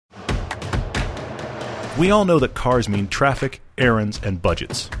We all know that cars mean traffic, errands, and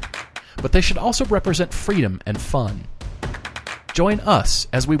budgets. But they should also represent freedom and fun. Join us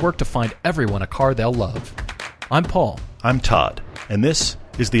as we work to find everyone a car they'll love. I'm Paul. I'm Todd, and this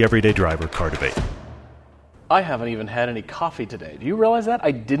is the Everyday Driver Car Debate. I haven't even had any coffee today. Do you realize that? I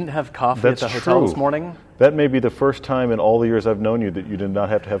didn't have coffee That's at the hotel true. this morning. That may be the first time in all the years I've known you that you did not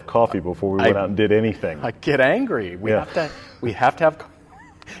have to have coffee before we went out and did anything. I get angry. We have to have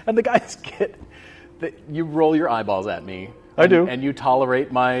and the guys you roll your eyeballs at me. I do. And you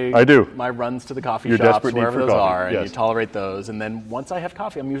tolerate my runs to the coffee Your shops, desperate need wherever for those coffee, are, and yes. you tolerate those. And then once I have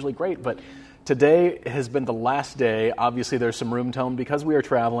coffee, I'm usually great. But today has been the last day. Obviously, there's some room tone because we are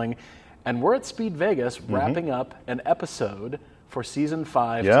traveling. And we're at Speed Vegas wrapping up an episode for Season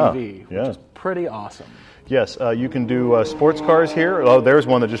 5 TV, which is pretty awesome. Yes, you can do sports cars here. Oh, there's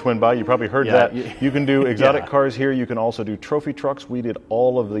one that just went by. You probably heard that. You can do exotic cars here. You can also do trophy trucks. We did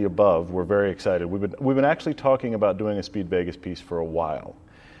all of the above. We're very excited. We've been actually talking about doing a Speed Vegas piece for a while.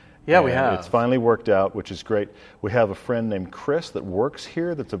 Yeah, and we have. It's finally worked out, which is great. We have a friend named Chris that works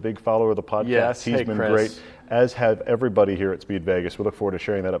here that's a big follower of the podcast. Yes, He's been Chris. great, as have everybody here at Speed Vegas. We look forward to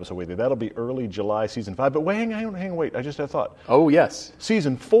sharing that episode with you. That'll be early July, Season 5. But wait, hang on, wait. I just had a thought. Oh, yes.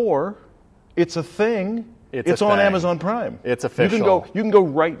 Season 4, it's a thing. It's on Amazon Prime. It's official. You can go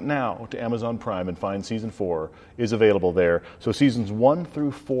right now to Amazon Prime and find Season 4 is available there. So Seasons 1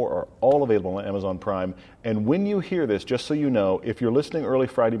 through 4 are all available on Amazon Prime. And when you hear this, just so you know, if you're listening early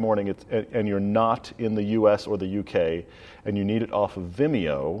Friday morning and you're not in the U.S. or the U.K. and you need it off of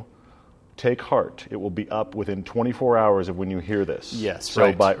Vimeo, take heart. It will be up within 24 hours of when you hear this. Yes, so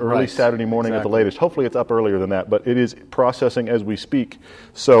right. by early Saturday morning at the Exactly. latest. Hopefully it's up earlier than that, but it is processing as we speak.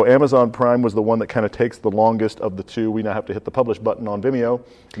 So Amazon Prime was the one that kind of takes the longest of the two. We now have to hit the publish button on Vimeo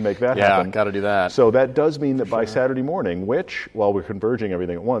to make that happen. Yeah, got to do that. So that does mean that by Saturday morning, which, while we're converging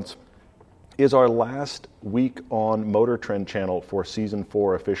everything at once, is our last week on Motor Trend Channel for Season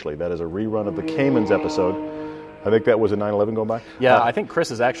 4 officially. That is a rerun of the Caymans episode. I think that was a 9/11 going by. Yeah, I think Chris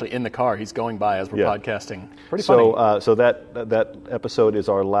is actually in the car. He's going by as we're podcasting. Pretty funny. So that episode is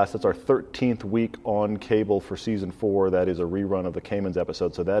our last. That's our 13th week on cable for Season 4. That is a rerun of the Caymans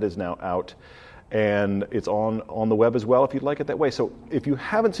episode. So that is now out, and it's on the web as well if you'd like it that way. So if you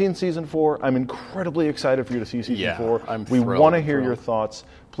haven't seen Season 4, I'm incredibly excited for you to see Season 4. We want to hear your thoughts.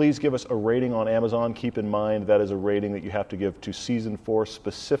 Please give us a rating on Amazon. Keep in mind that is a rating that you have to give to Season 4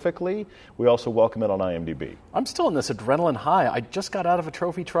 specifically. We also welcome it on IMDb. I'm still in this adrenaline high. I just got out of a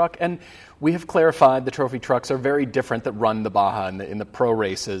trophy truck, and we have clarified the trophy trucks are very different that run the Baja in the pro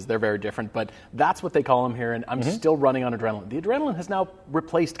races. They're very different, but that's what they call them here, and I'm still running on adrenaline. The adrenaline has now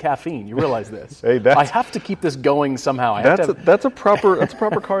replaced caffeine. You realize this? Hey, I have to keep this going somehow. That's a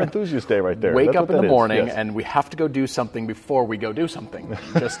proper car enthusiast day right there. Wake That's up what in the that is, morning, yes. and we have to go do something before we go do something.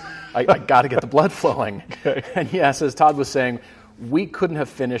 I got to get the blood flowing. Okay. And yes, as Todd was saying, we couldn't have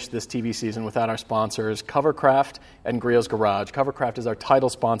finished this TV season without our sponsors, Covercraft and Griot's Garage. Covercraft is our title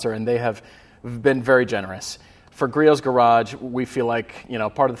sponsor, and they have been very generous. For Griot's Garage, we feel like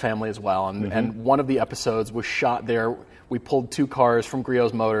part of the family as well. And one of the episodes was shot there. We pulled 2 cars from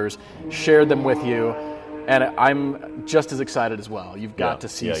Griot's Motors, shared them with you. And I'm just as excited as well. You've got to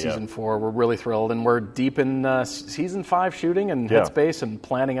see Season 4. We're really thrilled. And we're deep in Season 5 shooting and Headspace and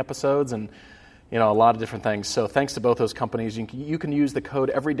planning episodes and a lot of different things. So thanks to both those companies. You can use the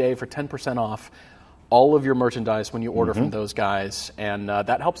code EVERYDAY for 10% off all of your merchandise when you order from those guys. And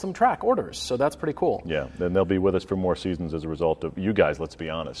that helps them track orders. So that's pretty cool. Yeah, then they'll be with us for more seasons as a result of you guys, let's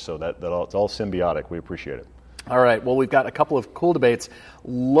be honest. So it's all symbiotic. We appreciate it. All right. Well, we've got a couple of cool debates,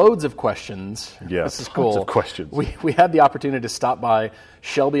 loads of questions. Yeah, this is cool. Lots of questions. We had the opportunity to stop by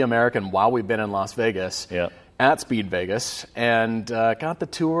Shelby American while we've been in Las Vegas at Speed Vegas and got the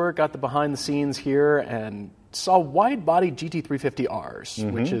tour, got the behind the scenes here, and saw wide-body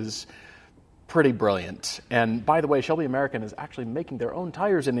GT350Rs, which is pretty brilliant. And by the way, Shelby American is actually making their own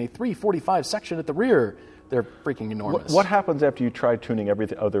tires in a 345 section at the rear. They're freaking enormous. What happens after you try tuning every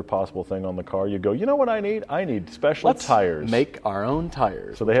other possible thing on the car? You go, you know what I need? I need special tires. Let's make our own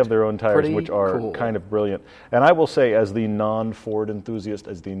tires. So they have their own tires, Pretty which are cool. kind of brilliant. And I will say, as the non-Ford enthusiast,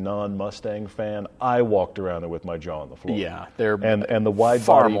 as the non-Mustang fan, I walked around there with my jaw on the floor. Yeah, they're and the far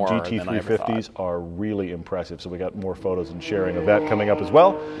wide-body more than I ever GT350s are really impressive. So we got more photos and sharing of that coming up as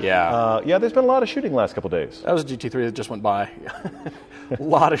well. Yeah. There's been a lot of shooting last couple days. That was a GT3 that just went by. A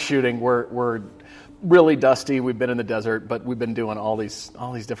lot of shooting. We're really dusty. We've been in the desert, but we've been doing all these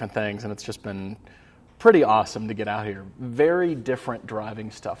different things, and it's just been pretty awesome to get out here. Very different driving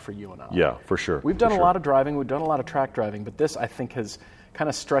stuff for you and I. Yeah, for sure. We've done a lot of driving. We've done a lot of track driving, but this, I think, has kind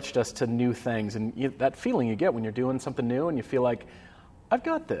of stretched us to new things. And that feeling you get when you're doing something new and you feel like, I've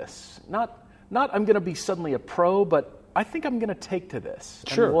got this. Not not I'm going to be suddenly a pro, but I think I'm going to take to this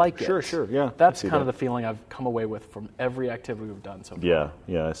Sure, and like it. sure, yeah, I That's see kind of that. the feeling I've come away with from every activity we've done so far.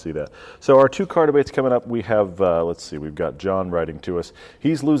 Yeah, I see that. So our 2 car debates coming up, we have, let's see, we've got John writing to us.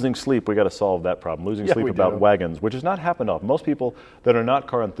 He's losing sleep. We got to solve that problem. Losing sleep we about do. wagons, which has not happened often. Most people that are not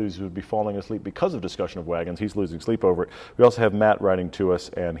car enthusiasts would be falling asleep because of discussion of wagons. He's losing sleep over it. We also have Matt writing to us,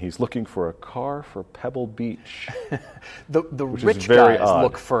 and he's looking for a car for Pebble Beach. The is rich very guys odd.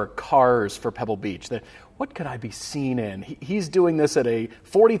 look for cars for Pebble Beach. What could I be seen in? He's doing this at a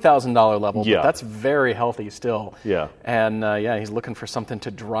 $40,000 level, Yeah. but that's very healthy still. Yeah. And he's looking for something to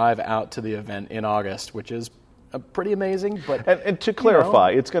drive out to the event in August, which is pretty amazing. But And to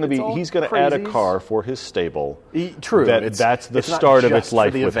clarify, it's going to be all he's going to add a crazies. car for his stable. True. That's the it's not start of just its for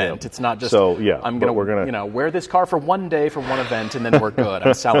life the with event. him. It's not just So, yeah, I'm but going we're gonna- to wear this car for one day for one event and then we're good.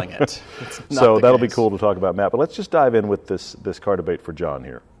 I'm selling it. It's not So the that'll be case. cool to talk about, Matt. But let's just dive in with this car debate for John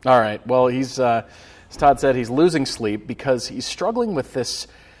here. All right. Well, he's as Todd said, he's losing sleep because he's struggling with this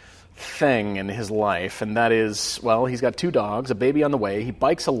thing in his life, and that is, well, he's got 2 dogs, a baby on the way, he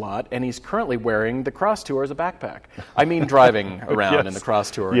bikes a lot, and he's currently wearing the Cross Tour as a backpack. I mean driving around Yes. in the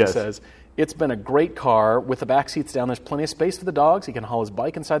Cross Tour. Yes. He says, it's been a great car with the back seats down. There's plenty of space for the dogs. He can haul his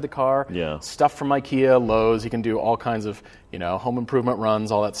bike inside the car. Yeah. Stuff from IKEA, Lowe's. He can do all kinds of, home improvement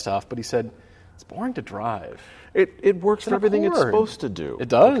runs, all that stuff. But he said, it's boring to drive. It works for an everything it's Accord. supposed to do. It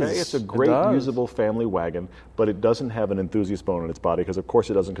does. Okay? It's a It great, does. usable family wagon, but it doesn't have an enthusiast bone in its body because, of course,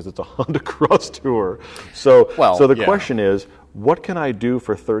 it doesn't because it's a Honda Cross Tour. So the yeah. question is, what can I do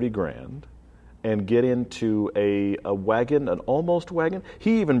for $30,000 and get into a wagon, an almost wagon?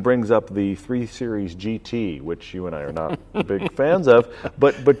 He even brings up the 3 Series GT, which you and I are not big fans of.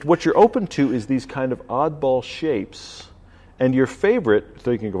 But what you're open to is these kind of oddball shapes. And your favorite,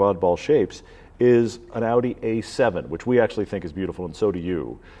 thinking of oddball shapes, is an Audi A7, which we actually think is beautiful, and so do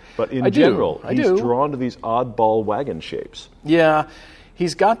you. But in general, I he's do. drawn to these oddball wagon shapes. Yeah,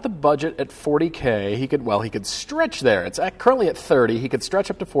 he's got the budget at $40K. He could stretch there. It's currently at $30. He could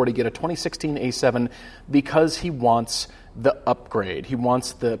stretch up to $40, get a 2016 A7 because he wants the upgrade. He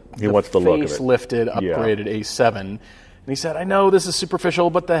wants the wants the look of it. face-lifted, Yeah. upgraded A7. And he said, I know this is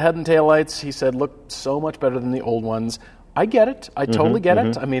superficial, but the head and tail lights, he said, look so much better than the old ones. I get it. I totally get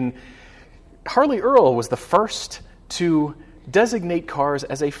it. I mean, Harley Earl was the first to designate cars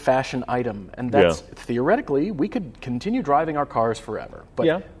as a fashion item, and that's theoretically we could continue driving our cars forever. But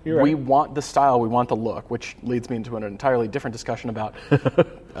Yeah, you're right. we want the style, we want the look, which leads me into an entirely different discussion about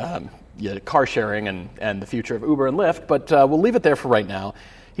car sharing and the future of Uber and Lyft. But we'll leave it there for right now.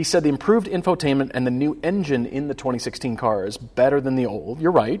 He said the improved infotainment and the new engine in the 2016 car is better than the old.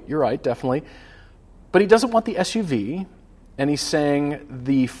 You're right, definitely. But he doesn't want the SUV. And he's saying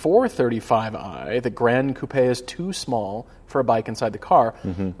the 435i, the Grand Coupe, is too small for a bike inside the car.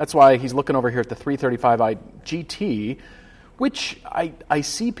 That's why he's looking over here at the 335i GT, which I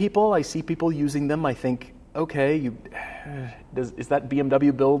see people using them. I think, okay, is that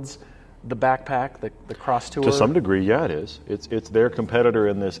BMW builds the backpack, the Cross Tour? To some degree, yeah, it is. It's their competitor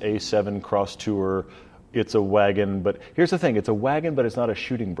in this A7 Cross Tour. It's a wagon, but here's the thing. It's a wagon, but it's not a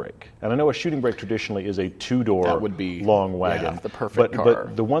shooting brake. And I know a shooting brake traditionally is a 2-door That would be, long wagon. yeah, the perfect car.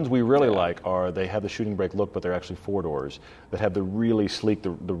 But the ones we really like are they have the shooting brake look, but they're actually 4 doors that have the really sleek, the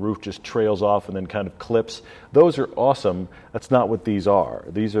roof just trails off and then kind of clips. Those are awesome. That's not what these are.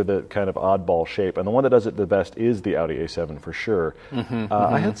 These are the kind of oddball shape. And the one that does it the best is the Audi A7 for sure.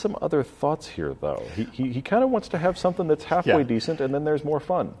 I had some other thoughts here, though. He kind of wants to have something that's halfway decent, and then there's more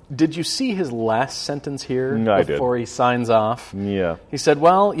fun. Did you see his last sentence here I did. before he signs off? Yeah. He said,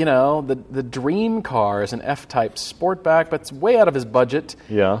 well, the dream car is an F-Type Sportback, but it's way out of his budget.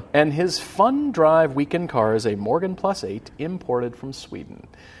 Yeah. And his fun drive weekend car is a Morgan Plus 8 imported from Sweden.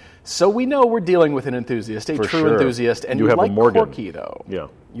 So we know we're dealing with an enthusiast, a For true sure. enthusiast. And You you have a like Morgan. quirky, though. Yeah.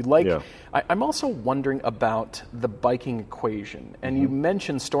 You like. Yeah. I'm also wondering about the biking equation. And you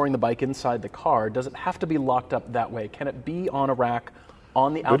mentioned storing the bike inside the car. Does it have to be locked up that way? Can it be on a rack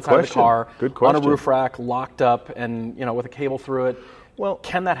on the outside of the question. car, Good on a question. roof rack, locked up, and with a cable through it? Well,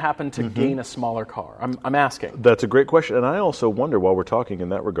 can that happen to gain a smaller car? I'm asking. That's a great question. And I also wonder, while we're talking in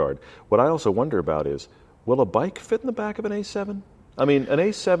that regard, what I also wonder about is, will a bike fit in the back of an A7? I mean, an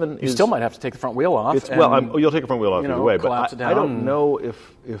A7 is... You still might have to take the front wheel off. You'll take the front wheel off either way, but collapse it I down. don't know if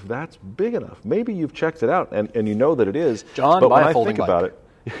that's big enough. Maybe you've checked it out and you know that it is. John, but buy when a I folding think about it,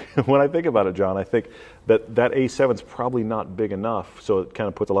 when I think about it, John, I think that A7's probably not big enough, so it kind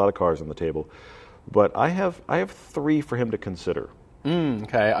of puts a lot of cars on the table. But I have 3 for him to consider.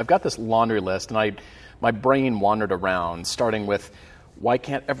 Okay, I've got this laundry list, and my brain wandered around, starting with why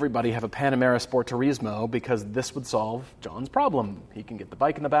can't everybody have a Panamera Sport Turismo? Because this would solve John's problem. He can get the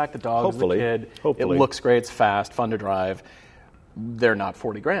bike in the back, the dogs, the kid. Hopefully. It looks great, it's fast, fun to drive. They're not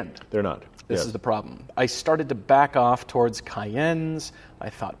 $40,000. They're not. This is the problem. I started to back off towards Cayennes. I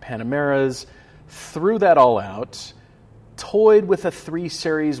thought Panameras. Threw that all out. Toyed with a 3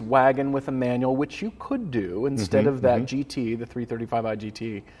 Series wagon with a manual, which you could do instead of that GT, the 335i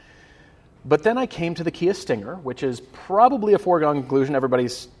GT. But then I came to the Kia Stinger, which is probably a foregone conclusion.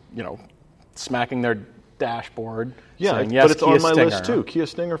 Everybody's, smacking their dashboard saying, yes, but it's Kia on my Stinger. list too. Kia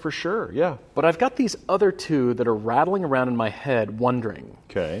Stinger for sure, yeah. But I've got these other two that are rattling around in my head wondering,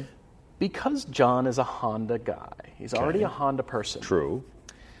 Okay. because John is a Honda guy, he's already a Honda person. True.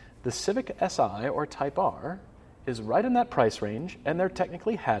 The Civic Si or Type R is right in that price range, and they're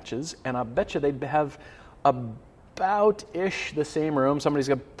technically hatches, and I bet you they'd have about-ish the same room. Somebody's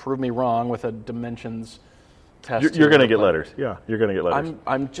going to prove me wrong with a dimensions test. You're going to get letters. Yeah, you're going to get letters.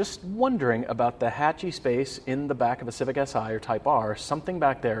 I'm just wondering about the hatchy space in the back of a Civic Si or Type R. Something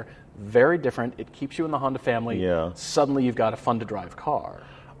back there, very different. It keeps you in the Honda family. Yeah. Suddenly you've got a fun-to-drive car.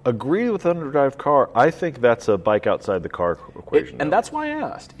 Agree with underdrive car. I think that's a bike outside the car equation. And that's why I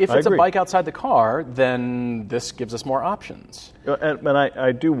asked. If it's a bike outside the car, then this gives us more options. And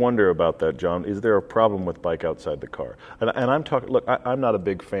I do wonder about that, John. Is there a problem with bike outside the car? And I'm talking. Look, I'm not a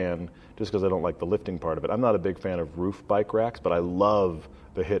big fan, just because I don't like the lifting part of it. I'm not a big fan of roof bike racks, but I love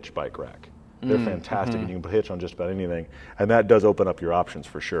the hitch bike rack. They're fantastic, and you can put hitch on just about anything. And that does open up your options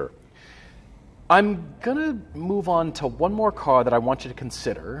for sure. I'm going to move on to one more car that I want you to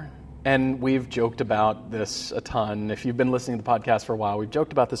consider. And we've joked about this a ton. If you've been listening to the podcast for a while, we've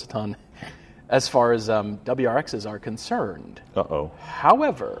joked about this a ton as far as WRXs are concerned. Uh-oh.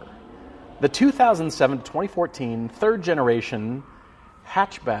 However, the 2007 to 2014 third generation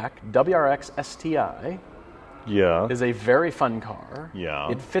hatchback WRX STI is a very fun car. Yeah.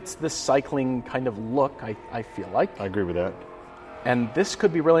 It fits this cycling kind of look, I feel like. I agree with that. And this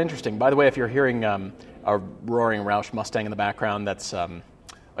could be really interesting. By the way, if you're hearing a roaring Roush Mustang in the background, that's a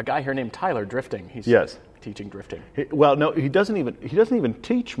guy here named Tyler drifting. He's teaching drifting. He doesn't even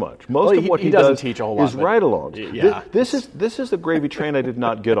teach much. Most of what he doesn't does teach a whole lot, is ride-alongs. Yeah. This is the gravy train I did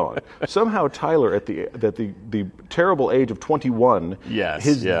not get on. Somehow Tyler, at the terrible age of 21,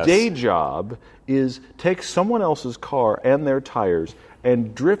 his day job is take someone else's car and their tires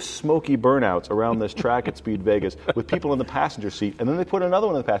and drift smoky burnouts around this track at Speed Vegas with people in the passenger seat, and then they put another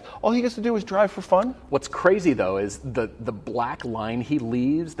one in the past. All he gets to do is drive for fun. What's crazy, though, is the black line he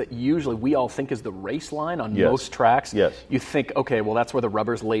leaves that usually we all think is the race line on most tracks. Yes. You think, okay, well, that's where the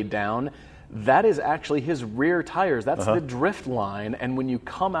rubber's laid down. That is actually his rear tires. That's the drift line, and when you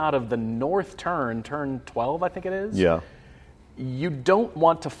come out of the north turn 12, I think it is, you don't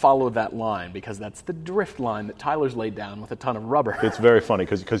want to follow that line because that's the drift line that Tyler's laid down with a ton of rubber. It's very funny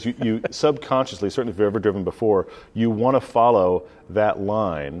because you subconsciously, certainly if you've ever driven before, you want to follow that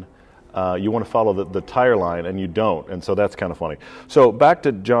line. You want to follow the tire line, and you don't, and so that's kind of funny. So back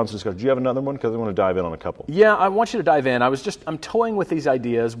to John's discussion. Do you have another one? Because I want to dive in on a couple. Yeah, I want you to dive in. I'm toying with these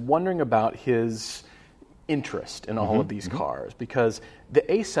ideas, wondering about his interest in all of these cars, because the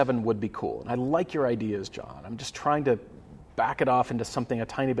A7 would be cool, and I like your ideas, John. I'm just trying to back it off into something a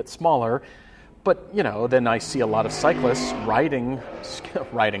tiny bit smaller. But, then I see a lot of cyclists driving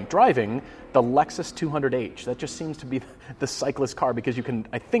the Lexus 200H. That just seems to be the cyclist car because you can,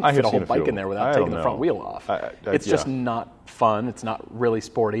 I think, fit a whole bike in there without taking the front wheel off. It's just not fun. It's not really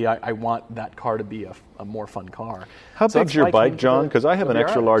sporty. I want that car to be a more fun car. How big's your bike, John? Because I have an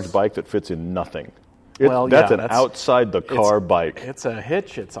extra large bike that fits in nothing. That's outside the car bike. It's a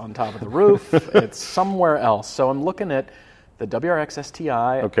hitch. It's on top of the roof. It's somewhere else. So I'm looking at the WRX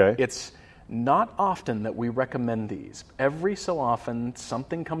STI. Okay. It's not often that we recommend these. Every so often,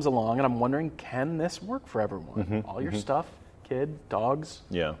 something comes along, and I'm wondering, can this work for everyone? All your stuff, kid, dogs.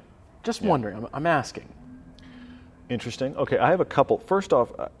 Yeah. Just wondering. I'm asking. Interesting. Okay, I have a couple. First off,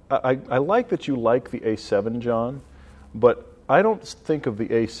 I like that you like the A7, John, but I don't think of the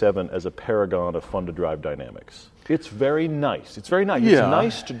A7 as a paragon of fun-to-drive dynamics. It's very nice. It's very nice. Yeah. It's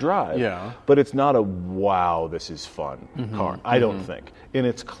nice to drive, but it's not a, wow, this is fun car, I don't think. In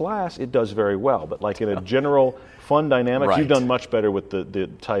its class, it does very well, but like in a general fun dynamic, you've done much better with the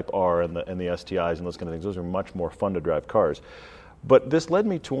Type R and the STIs and those kind of things. Those are much more fun-to-drive cars. But this led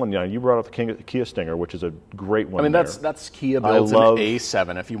me to one. You brought up the Kia Stinger, which is a great one. I mean, that's Kia builds an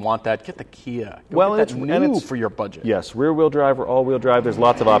A7. If you want that, get the Kia. Get new for your budget. Yes, rear-wheel drive or all-wheel drive. There's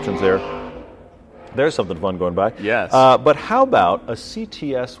lots of options there. There's something fun going by. Yes. But how about a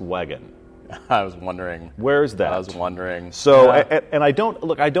CTS wagon? I was wondering. Where's that? I was wondering. So, and I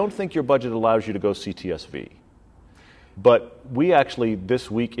don't think your budget allows you to go CTS-V. But we actually,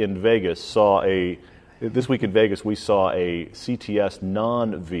 this week in Vegas, we saw a CTS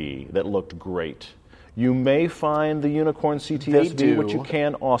non-V that looked great. You may find the Unicorn CTS V, which you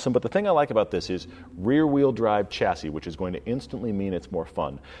can, awesome. But the thing I like about this is rear-wheel drive chassis, which is going to instantly mean it's more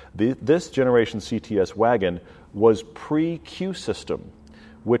fun. This generation CTS wagon was pre-Q system,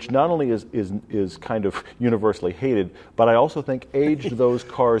 which not only is kind of universally hated, but I also think aged those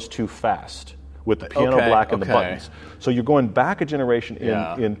cars too fast with the piano black and the buttons. So you're going back a generation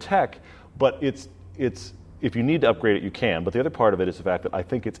in tech, but it's if you need to upgrade it, you can. But the other part of it is the fact that I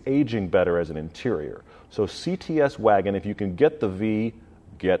think it's aging better as an interior. So CTS wagon, if you can get the V,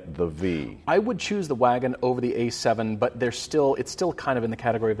 get the V. I would choose the wagon over the A7, but it's still kind of in the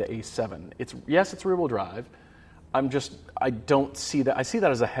category of the A7. It's rear-wheel drive. I don't see that. I see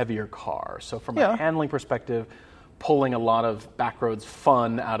that as a heavier car. So from a handling perspective, pulling a lot of backroads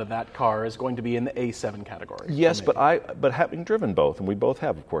fun out of that car is going to be in the A7 category. Yes, but having driven both, and we both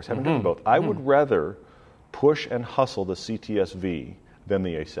have, of course, having driven both, I would rather push and hustle the CTS V than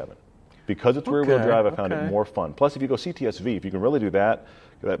the A7. Because it's rear-wheel drive, I found it more fun. Plus, if you go CTS V, if you can really do that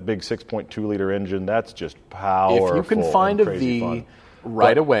big 6.2-liter engine, that's just powerful. If you can find a V fun.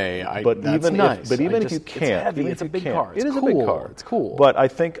 Right away, that's nice. But even if you can't, it's heavy. It's a big car. It is a big car. It's cool. But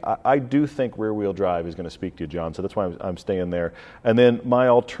I do think rear-wheel drive is going to speak to you, John. So that's why I'm staying there. And then my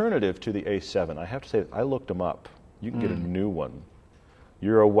alternative to the A7, I have to say, I looked them up. You can get a new one.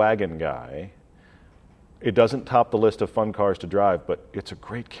 You're a wagon guy. It doesn't top the list of fun cars to drive, but it's a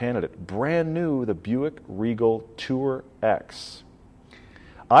great candidate. Brand new, the Buick Regal Tour X.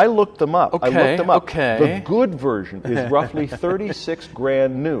 I looked them up. The good version is roughly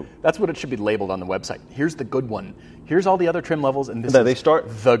 $36,000 new. That's what it should be labeled on the website. Here's the good one. Here's all the other trim levels, and they start at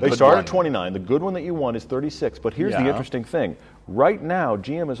 $29. The good one that you want is $36,000. But here's the interesting thing. Right now,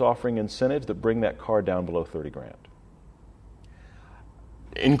 GM is offering incentives that bring that car down below $30,000.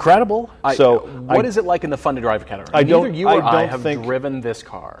 Incredible. What is it like in the fun to drive category? Neither you or I have driven this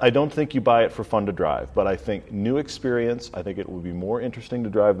car. I don't think you buy it for fun to drive, but I think new experience. I think it will be more interesting to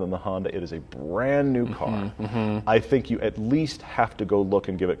drive than the Honda. It is a brand new car. I think you at least have to go look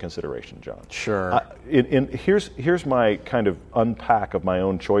and give it consideration, John. Sure. Here's my kind of unpack of my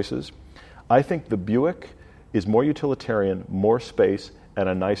own choices. I think the Buick is more utilitarian, more space, and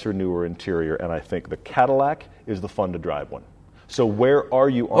a nicer, newer interior, and I think the Cadillac is the fun to drive one. So where are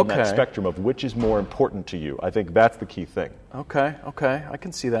you on that spectrum of which is more important to you? I think that's the key thing. Okay, I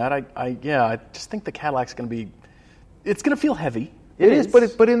can see that. I just think the Cadillac's going to be, it's going to feel heavy. It is,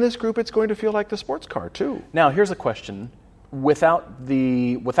 but in this group, it's going to feel like the sports car too. Now, here's a question: without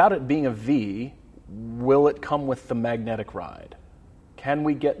it being a V, will it come with the magnetic ride? Can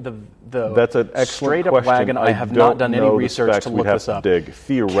we get the That's an excellent straight up question. wagon? I have not done any research to look this up.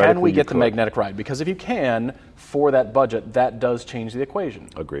 Theoretically, can we get the magnetic ride? Because if you can, for that budget, that does change the equation.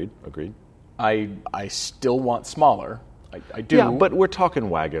 Agreed. I still want smaller. I do. Yeah, but we're talking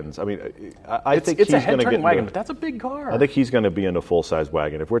wagons. I mean, I think he's a going to get wagon, but that's a big car. I think he's going to be in a full-size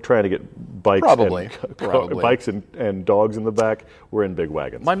wagon. If we're trying to get bikes and dogs in the back, we're in big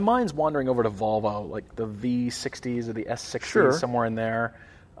wagons. My mind's wandering over to Volvo, like the V60s or the S60s, somewhere in there.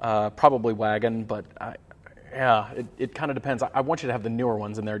 Probably wagon, but it kind of depends. I want you to have the newer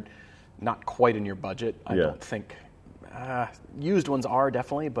ones, and they're not quite in your budget. I don't think. Used ones are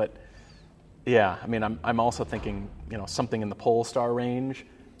definitely, but. Yeah, I mean, I'm also thinking, something in the Polestar range.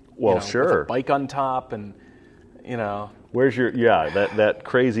 Well, with a bike on top, and Where's your that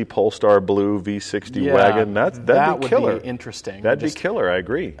crazy Polestar blue V60 wagon? That'd be killer. Would be interesting. That'd be killer. I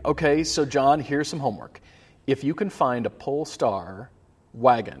agree. Okay, so John, here's some homework. If you can find a Polestar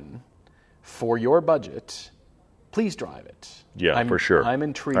wagon for your budget, please drive it. Yeah, for sure. I'm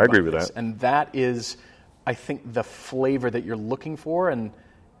intrigued. I agree by with this, that. and that is, I think, the flavor that you're looking for, and.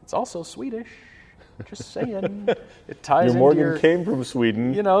 It's also Swedish. Just saying. It ties your Morgan came from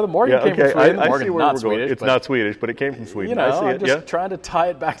Sweden. The Morgan came from Sweden. The Morgan's not Swedish. It's not Swedish, but it came from Sweden. I'm just trying to tie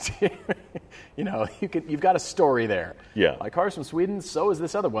it back to you've got a story there. Yeah. My car's from Sweden, so is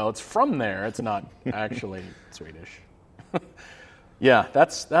this other. Well, it's from there. It's not actually Swedish. Yeah,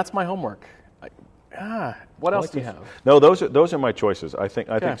 that's my homework. What else do you have? No, those are my choices. I think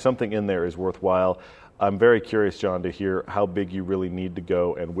something in there is worthwhile. I'm very curious, John, to hear how big you really need to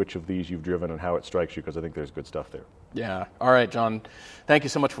go and which of these you've driven and how it strikes you, because I think there's good stuff there. Yeah. All right, John. Thank you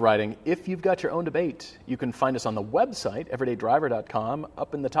so much for writing. If you've got your own debate, you can find us on the website, everydaydriver.com.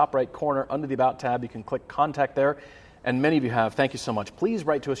 Up in the top right corner under the About tab, you can click Contact there. And many of you have. Thank you so much. Please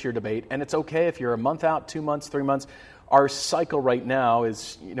write to us your debate. And it's okay if you're a month out, 2 months, 3 months. Our cycle right now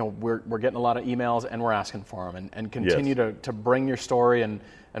is, we're getting a lot of emails and we're asking for them. And continue to bring your story.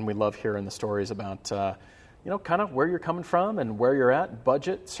 And we love hearing the stories about kind of where you're coming from and where you're at.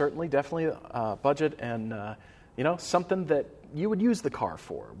 Budget, certainly, definitely budget, and something that you would use the car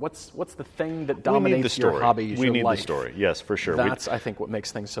for. What's the thing that dominates your hobby? We need life? the story. Yes, for sure. That's, I think, what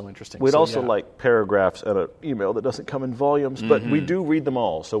makes things so interesting. We'd also like paragraphs and an email that doesn't come in volumes, but we do read them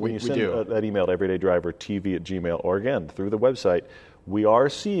all. So when you send that email to everydaydrivertv@gmail, or again, through the website, we are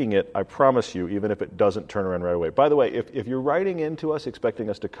seeing it, I promise you, even if it doesn't turn around right away. By the way, if you're writing into us expecting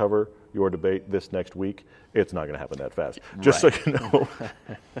us to cover your debate this next week, it's not going to happen that fast. Just so you know.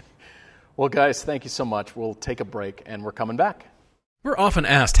 Well, guys, thank you so much. We'll take a break, and we're coming back. We're often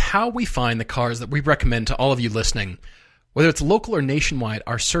asked how we find the cars that we recommend to all of you listening. Whether it's local or nationwide,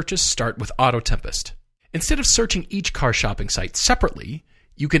 our searches start with Auto Tempest. Instead of searching each car shopping site separately,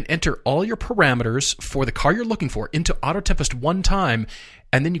 you can enter all your parameters for the car you're looking for into Auto Tempest one time,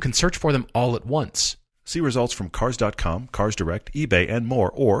 and then you can search for them all at once. See results from Cars.com, Cars Direct, eBay, and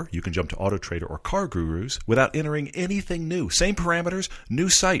more, or you can jump to AutoTrader or Car Gurus without entering anything new. Same parameters, new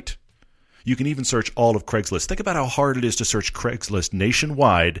site. You can even search all of Craigslist. Think about how hard it is to search Craigslist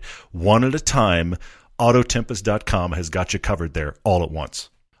nationwide, one at a time. Autotempest.com has got you covered there all at once.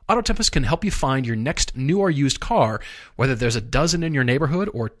 Auto Tempest can help you find your next new or used car, whether there's a dozen in your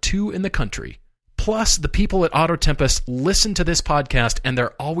neighborhood or 2 in the country. Plus, the people at Auto Tempest listen to this podcast, and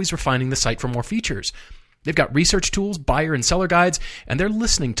they're always refining the site for more features. They've got research tools, buyer and seller guides, and they're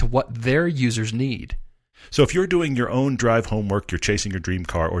listening to what their users need. So if you're doing your own drive homework, you're chasing your dream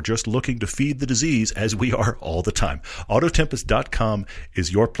car, or just looking to feed the disease, as we are all the time, Autotempest.com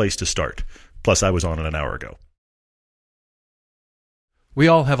is your place to start. Plus, I was on it an hour ago. We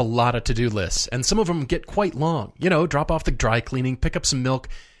all have a lot of to-do lists, and some of them get quite long. Drop off the dry cleaning, pick up some milk.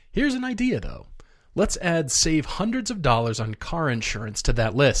 Here's an idea, though. Let's save hundreds of dollars on car insurance to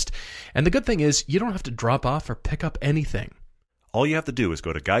that list. And the good thing is, you don't have to drop off or pick up anything. All you have to do is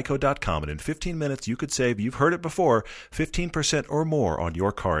go to geico.com, and in 15 minutes you could save, you've heard it before, 15% or more on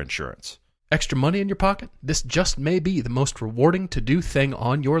your car insurance. Extra money in your pocket? This just may be the most rewarding to-do thing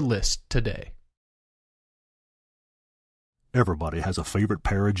on your list today. Everybody has a favorite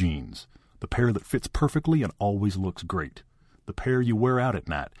pair of jeans. The pair that fits perfectly and always looks great. The pair you wear out at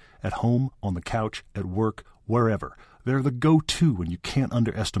night, at home, on the couch, at work, wherever. They're the go-to, and you can't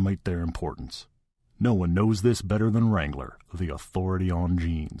underestimate their importance. No one knows this better than Wrangler, the authority on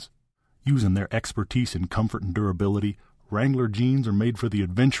jeans. Using their expertise in comfort and durability, Wrangler jeans are made for the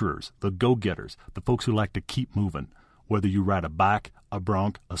adventurers, the go-getters, the folks who like to keep moving, whether you ride a bike, a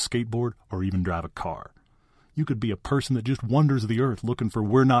bronc, a skateboard, or even drive a car. You could be a person that just wanders the earth looking for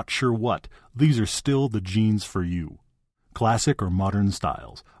we're not sure what. These are still the jeans for you. Classic or modern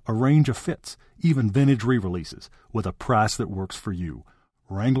styles, a range of fits, even vintage re-releases, with a price that works for you.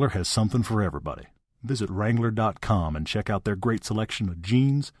 Wrangler has something for everybody. Visit Wrangler.com and check out their great selection of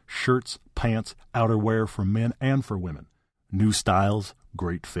jeans, shirts, pants, outerwear for men and for women. New styles,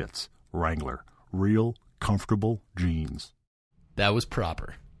 great fits. Wrangler. Real, comfortable jeans. That was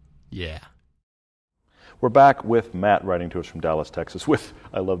proper. Yeah. We're back with Matt writing to us from Dallas, Texas with,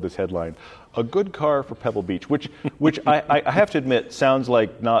 I love this headline, a good car for Pebble Beach, which I have to admit sounds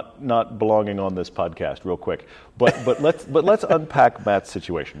like not belonging on this podcast real quick. But let's unpack Matt's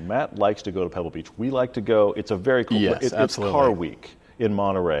situation. Matt likes to go to Pebble Beach. We like to go. It's a very cool yes, it's absolutely. Car Week in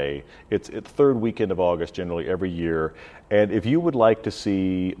Monterey. It's third weekend of August generally every year. And if you would like to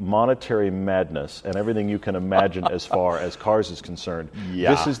see monetary madness and everything you can imagine as far as cars is concerned,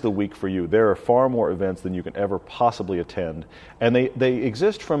 this is the week for you. There are far more events than you can ever possibly attend. And they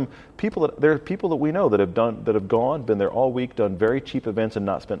exist from people there are people that we know that have gone, been there all week, done very cheap events and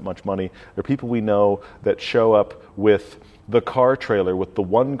not spent much money. There are people we know that show up with the car trailer with the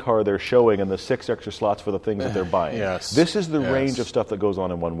one car they're showing and the 6 extra slots for the things that they're buying. Yes. This is the range of stuff that goes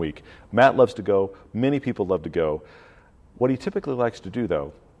on in 1 week. Matt loves to go. Many people love to go. What he typically likes to do,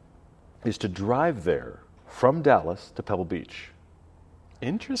 though, is to drive there from Dallas to Pebble Beach.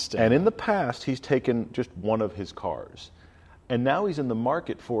 Interesting. And in the past, he's taken just one of his cars. And now he's in the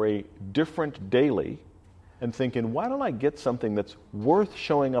market for a different daily and thinking, why don't I get something that's worth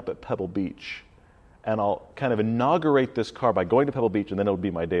showing up at Pebble Beach? And I'll kind of inaugurate this car by going to Pebble Beach, and then it'll be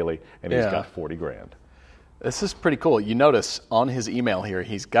my daily, and he's got $40,000. This is pretty cool. You notice on his email here,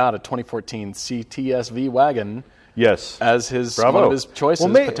 he's got a 2014 CTS-V wagon. Yes. As Bravo. one of his choices,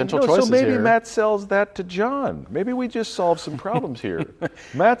 potential choices so maybe here. Matt sells that to John. Maybe we just solve some problems here.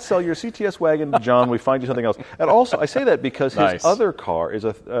 Matt, sell your CTS wagon to John. We find you something else. And also, I say that because his other car is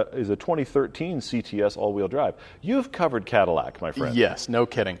a 2013 CTS all-wheel drive. You've covered Cadillac, my friend. Yes, no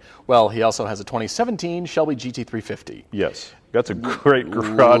kidding. Well, he also has a 2017 Shelby GT350. Yes. That's a great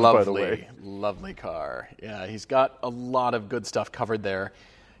garage, by the way. Lovely car. Yeah, he's got a lot of good stuff covered there.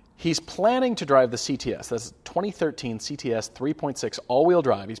 He's planning to drive the CTS. That's 2013 CTS 3.6 all-wheel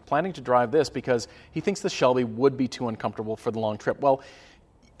drive. He's planning to drive this because he thinks the Shelby would be too uncomfortable for the long trip. Well,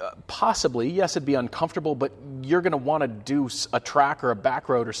 possibly, yes, it'd be uncomfortable, but you're going to want to do a track or a back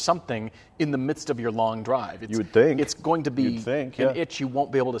road or something in the midst of your long drive. You would think. It's going to be an itch you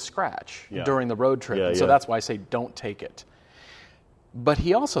won't be able to scratch during the road trip. And so that's why I say don't take it. But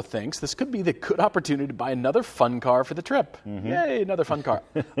he also thinks this could be the good opportunity to buy another fun car for the trip. Yay, another fun car.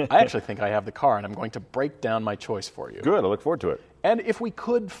 I actually think I have the car, and I'm going to break down my choice for you. Good, I look forward to it. And if we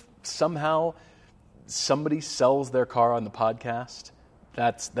could somehow, somebody sells their car on the podcast,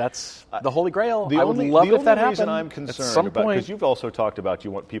 that's the Holy Grail. I would love if that happened. The only reason I'm concerned about, because you've also talked about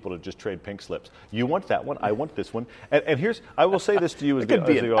you want people to just trade pink slips. You want that one, I want this one. And here's, I will say this to you as the audience.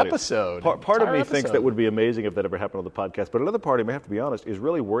 It could be an episode. Part of me thinks that would be amazing if that ever happened on the podcast, but another part of me, I have to be honest, is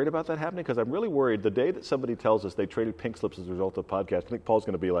really worried about that happening, because I'm really worried the day that somebody tells us they traded pink slips as a result of the podcast, I think Paul's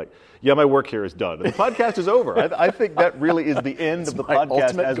going to be like, yeah, my work here is done. The podcast is over. I think that really is the end of the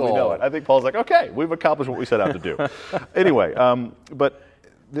podcast as we know it. I think Paul's like, okay, we've accomplished what we set out to do. Anyway, but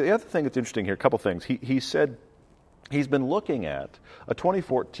the other thing that's interesting here, a couple things. He said he's been looking at a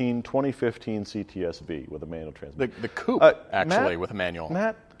 2014, 2015 CTS-V with a manual transmission. The coupe, actually, with a manual.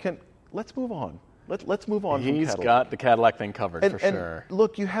 Matt, let's move on. Let's move on from Cadillac. He's got the Cadillac thing covered, for sure. And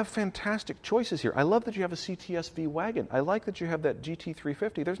look, you have fantastic choices here. I love that you have a CTS-V wagon. I like that you have that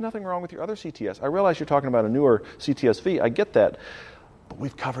GT350. There's nothing wrong with your other CTS. I realize you're talking about a newer CTS-V. I get that. But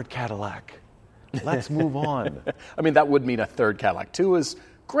we've covered Cadillac. Let's move on. I mean, that would mean a third Cadillac. Two is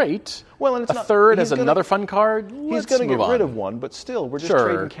great. Well, and it's a third as another fun car. He's going to get rid of one, but still, we're just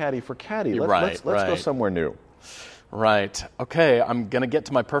trading Caddy for Caddy. Let's go somewhere new. Right. Okay, I'm going to get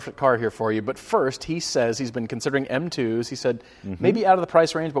to my perfect car here for you. But first, he says he's been considering M2s. He said maybe out of the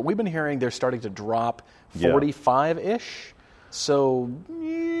price range, but we've been hearing they're starting to drop 45-ish. So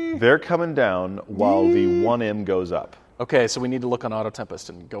they're coming down while the 1M goes up. Okay, so we need to look on Auto Tempest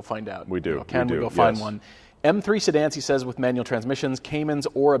and go find out. We do. Can we go find one? M3 sedans, he says, with manual transmissions, Caymans,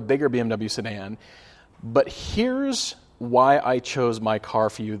 or a bigger BMW sedan. But here's why I chose my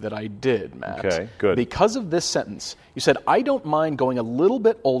car for you that I did, Matt. Okay, good. Because of this sentence. You said, I don't mind going a little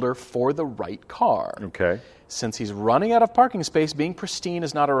bit older for the right car. Okay. Since he's running out of parking space, being pristine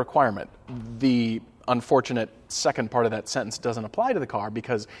is not a requirement. The unfortunate second part of that sentence doesn't apply to the car,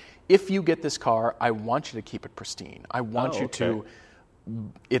 because if you get this car, I want you to keep it pristine. I want you to...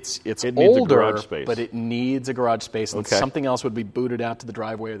 It's older, but it needs a garage space, and something else would be booted out to the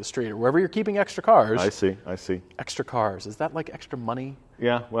driveway or the street or wherever you're keeping extra cars. I see. Extra cars. Is that like extra money?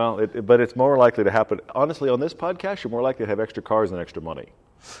 Yeah, well, but it's more likely to happen. Honestly, on this podcast, you're more likely to have extra cars than extra money.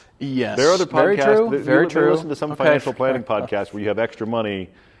 Yes. There are other podcasts. Very true. Listen to some financial planning podcasts where you have extra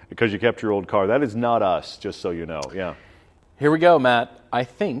money because you kept your old car. That is not us, just so you know. Yeah. Here we go, Matt. I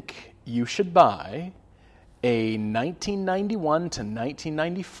think you should buy a 1991 to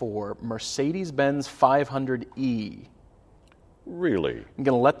 1994 Mercedes-Benz 500E. Really? I'm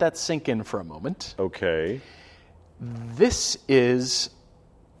going to let that sink in for a moment. Okay. This is...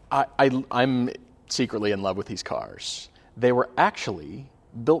 I'm secretly in love with these cars. They were actually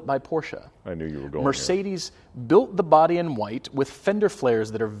built by Porsche. I knew you were going Mercedes built the body in white with fender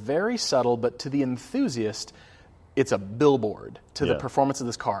flares that are very subtle, but to the enthusiast, it's a billboard to the performance of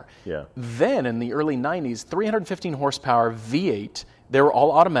this car. Yeah. Then, in the early 90s, 315 horsepower V8, they were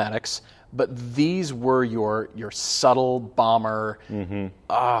all automatics, but these were your subtle bomber.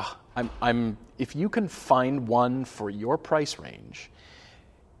 If you can find one for your price range,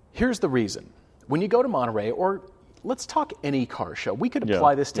 here's the reason. When you go to Monterey, or let's talk any car show. We could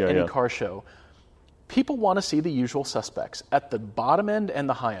apply this to any car show. People want to see the usual suspects at the bottom end and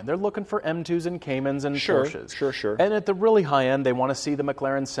the high end. They're looking for M2s and Caymans and Porsches. Sure. And at the really high end, they want to see the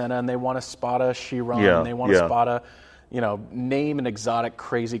McLaren Senna, and they want to spot a Chiron, and they want to spot a, name an exotic,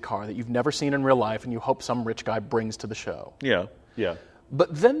 crazy car that you've never seen in real life, and you hope some rich guy brings to the show. Yeah.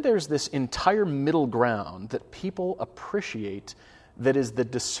 But then there's this entire middle ground that people appreciate, that is the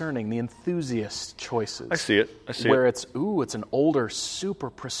discerning, the enthusiast choices. I see it. Where it's an older, super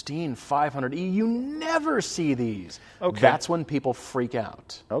pristine 500E. You never see these. Okay. That's when people freak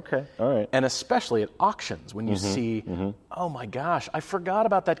out. Okay, all right. And especially at auctions, when you see, oh my gosh, I forgot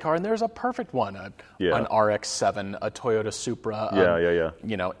about that car, and there's a perfect one, an RX-7, a Toyota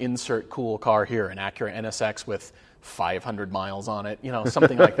Supra, insert cool car here, an Acura NSX with 500 miles on it,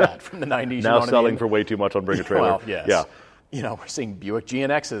 something like that from the 90s. Now selling for way too much on Bring a Trailer. Well, yes. Yeah. We're seeing Buick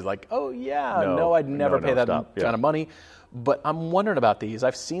GNXs like, I'd never pay that kind of money. But I'm wondering about these.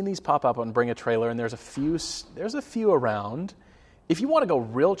 I've seen these pop up on Bring a Trailer, and there's a few around. If you want to go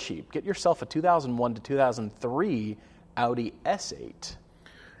real cheap, get yourself a 2001 to 2003 Audi S8.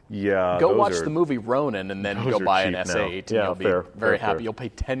 Yeah, Go those watch are- the movie Ronin and then those go are buy an cheap now. S8 and Yeah, you'll be fair, very fair, happy. fair. You'll pay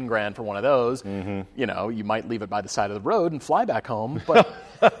 $10,000 for one of those. You know, you might leave it by the side of the road and fly back home. But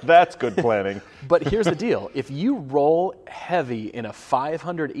That's good planning. but here's the deal: if you roll heavy in a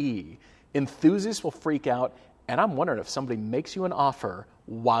 500E, enthusiasts will freak out. And I'm wondering if somebody makes you an offer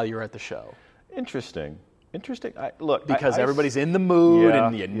while you're at the show. Interesting. Because everybody's in the mood Yeah,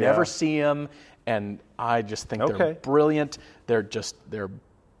 and you never yeah. see them. And I just think they're Okay. brilliant. They're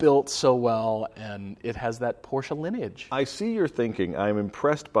built so well, and it has that Porsche lineage. I see your thinking. I'm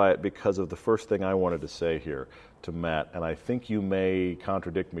impressed by it because of the first thing I wanted to say here to Matt, and I think you may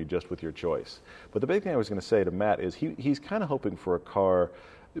contradict me just with your choice. But the big thing I was going to say to Matt is he's kind of hoping for a car.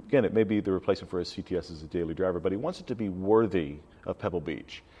 Again, it may be the replacement for his CTS as a daily driver, but he wants it to be worthy of Pebble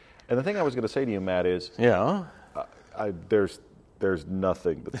Beach. And the thing I was going to say to you, Matt, is Yeah. there's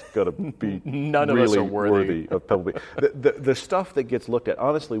nothing that's going to be None of really us are worthy. of Pebble Beach. The stuff that gets looked at,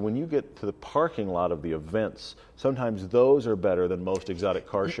 honestly, when you get to the parking lot of the events, sometimes those are better than most exotic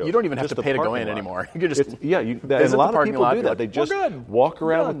car shows. You don't even have Just to the pay to go parking in lot. anymore. You can just And a visit lot the of parking people lot, do be that. like, They "We're just good. walk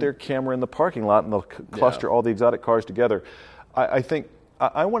around Done." with their camera in the parking lot and they'll cluster all the exotic cars together. I think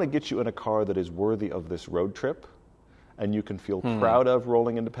I want to get you in a car that is worthy of this road trip, and you can feel proud of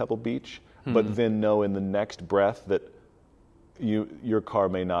rolling into Pebble Beach, but then know in the next breath that your car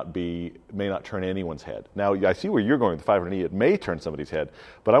may not turn anyone's head. Now, I see where you're going with the 500E. It may turn somebody's head,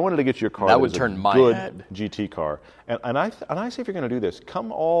 but I wanted to get you a car That that would is turn a my good head. GT car. And I say if you're going to do this,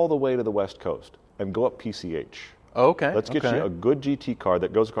 come all the way to the West Coast and go up PCH. Okay. Let's get okay. you a good GT car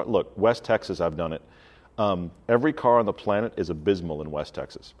that goes across. Look, West Texas, I've done it. Every car on the planet is abysmal in West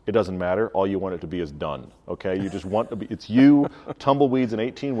Texas. It doesn't matter. All you want it to be is done. Okay, you just want to be. It's you, tumbleweeds, and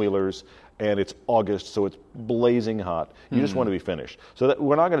 18-wheelers, and it's August, so it's blazing hot. You just want to be finished. So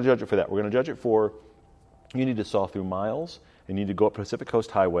we're not going to judge it for that. We're going to judge it for you need to saw through miles, and you need to go up Pacific Coast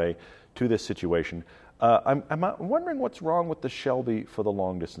Highway to this situation. I'm wondering what's wrong with the Shelby for the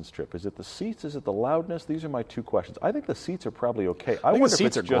long distance trip. Is it the seats? Is it the loudness? These are my two questions. I think the seats are probably okay. I think wonder the if seats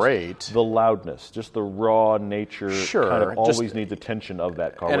it's are just great. the loudness, just the raw nature. Sure, kind of just- always needs attention of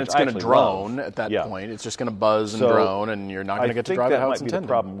that car. And which it's I going to actually drone love. at that Yeah. point. It's just going to buzz and So, drone, and you're not going to get to drive it I how think it's that might be intended.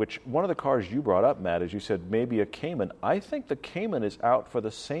 the problem. Which one of the cars you brought up, Matt, is you said maybe a Cayman. I think the Cayman is out for the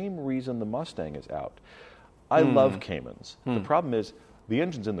same reason the Mustang is out. I love Caymans. The problem is the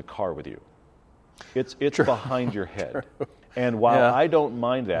engine's in the car with you. It's behind your head. And while Yeah. I don't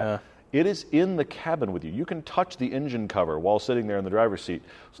mind that, it is in the cabin with you. You can touch the engine cover while sitting there in the driver's seat.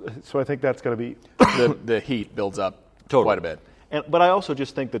 So I think that's going to be the heat builds up quite a bit. But I also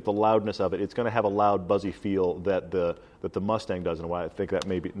just think that the loudness of it, it's going to have a loud, buzzy feel that the Mustang does, and why I think that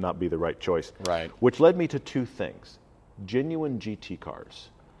may not be the right choice. Right. Which led me to two things. Genuine GT cars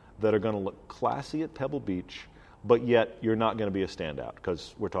that are going to look classy at Pebble Beach, but yet you're not going to be a standout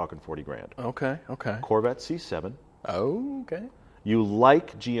because we're talking $40,000. Okay. Corvette C7. Oh, okay. You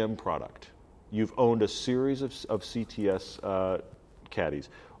like GM product. You've owned a series of CTS caddies.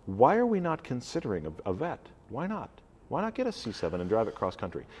 Why are we not considering a Vet? Why not? Why not get a C7 and drive it cross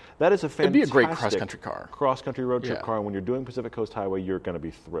country? That is a fantastic It'd be a great cross-country car. Cross-country road trip Yeah. car. And when you're doing Pacific Coast Highway, you're going to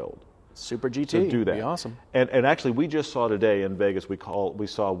be thrilled Super GT. to do that. Be awesome. And actually, we just saw today in Vegas. We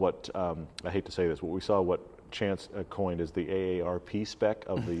saw what I hate to say this, but we saw what Chance coined as the AARP spec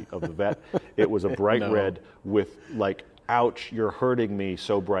of the Vet. It was a bright red with like, ouch, you're hurting me.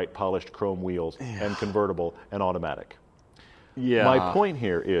 So bright, polished chrome wheels and convertible and automatic. Yeah. My point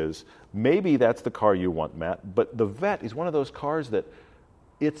here is maybe that's the car you want, Matt. But the Vet is one of those cars that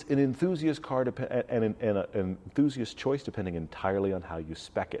it's an enthusiast car and an enthusiast choice depending entirely on how you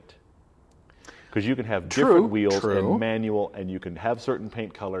spec it. Because you can have different wheels and manual, and you can have certain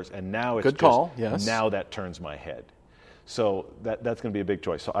paint colors, and now it's Good call, yes. Now that turns my head. So that's going to be a big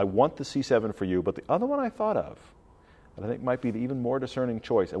choice. So I want the C7 for you, but the other one I thought of, and I think might be the even more discerning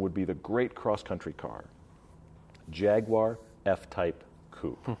choice, it would be the great cross-country car, Jaguar F-Type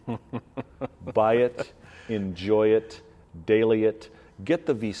Coupe. Buy it, enjoy it, daily it. Get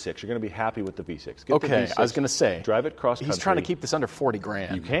the V6. You're going to be happy with the V6. Get the Okay, V6, I was going to say. drive it cross country. He's trying to keep this under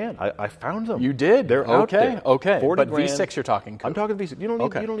 $40,000. You can. I found them. You did? They're out Okay, there. okay. 40 But grand. V6 you're talking coupe. I'm talking V6. You don't need,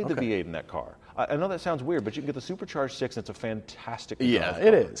 Okay, you don't need the okay. V8 in that car. I know that sounds weird, but you can get the supercharged 6, and it's a fantastic. Yeah, drive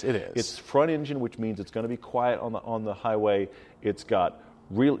it car. is, it is. It's front engine, which means it's going to be quiet on the highway. It's got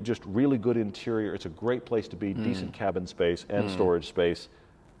just really good interior. It's a great place to be. Decent cabin space and storage space.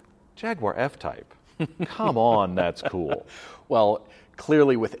 Jaguar F-Type. Come on, that's cool. Well,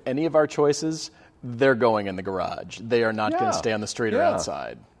 clearly with any of our choices, they're going in the garage. They are not going Yeah, to stay on the street or yeah.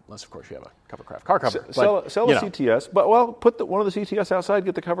 outside. Unless, of course, you have a Covercraft car cover. Sell But, a you know. CTS, but put one of the CTS outside.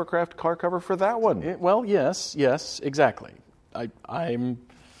 Get the Covercraft car cover for that one. Well, yes, exactly. I'm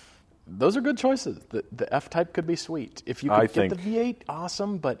those are good choices. The F-Type could be sweet. If you could get the V8,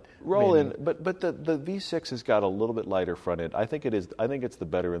 awesome, but roll in. But the V6 has got a little bit lighter front end. I think it is. I think it's the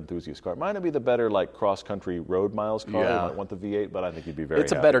better enthusiast car. It might not be the better like cross country road miles car. Yeah. You might want the V8, but I think you'd be very.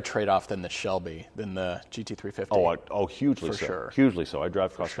 It's a happy. better trade-off than the Shelby, than the GT350. Oh, hugely For so. sure. Hugely so. I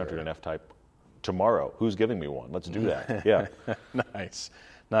drive cross country in an F-Type tomorrow. Who's giving me one? Let's do that. Yeah.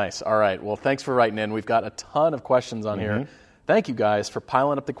 Nice. All right. Well, thanks for writing in. We've got a ton of questions on here. Thank you guys for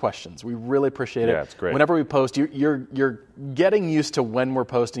piling up the questions. We really appreciate it. Yeah, it's great. Whenever we post, you're getting used to when we're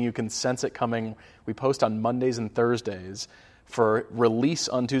posting. You can sense it coming. We post on Mondays and Thursdays for release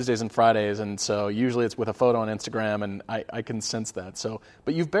on Tuesdays and Fridays, and so usually it's with a photo on Instagram, and I can sense that. So,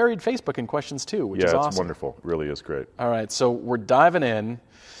 but you've buried Facebook in questions too, which is awesome. Yeah, it's wonderful. It really is great. All right, so we're diving in.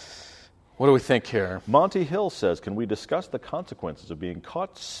 What do we think here? Monty Hill says, can we discuss the consequences of being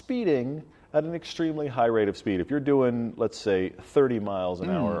caught speeding at an extremely high rate of speed? If you're doing, let's say, 30 miles an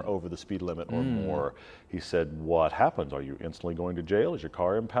hour over the speed limit or more, he said, what happens? Are you instantly going to jail? Is your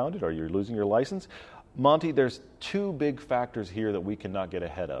car impounded? Are you losing your license? Monty, there's two big factors here that we cannot get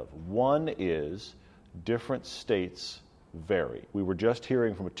ahead of. One is different states vary. We were just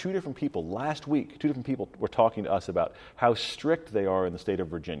hearing from two different people last week. Two different people were talking to us about how strict they are in the state of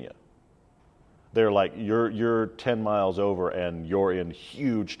Virginia. They're like, you're 10 miles over and you're in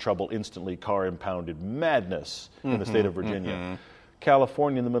huge trouble instantly, car impounded madness in the state of Virginia.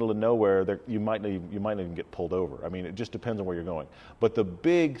 California, in the middle of nowhere, you might not even get pulled over. I mean, it just depends on where you're going. But the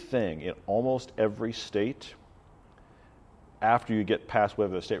big thing in almost every state, after you get past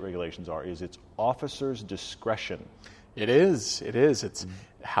whatever the state regulations are, is it's officers' discretion. It is. It's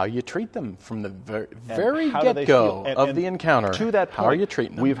how you treat them from the very get-go of the encounter. To that point, how are you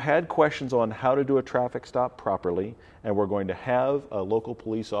treating them? We've had questions on how to do a traffic stop properly, and we're going to have a local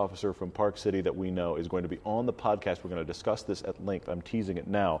police officer from Park City that we know is going to be on the podcast. We're going to discuss this at length. I'm teasing it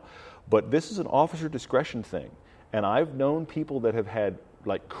now. But this is an officer discretion thing. And I've known people that have had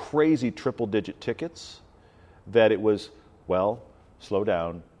like crazy triple-digit tickets that it was, well, slow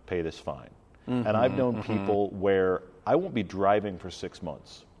down, pay this fine. And I've known people where I won't be driving for 6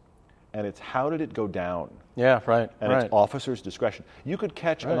 months. And it's how did it go down? Yeah, right. And it's officer's discretion. You could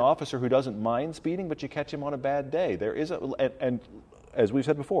catch an officer who doesn't mind speeding, but you catch him on a bad day. There is and as we've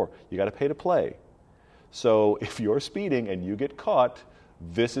said before, you got to pay to play. So if you're speeding and you get caught,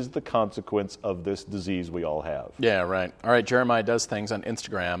 this is the consequence of this disease we all have. Yeah, right. All right, Jeremiah Does Things on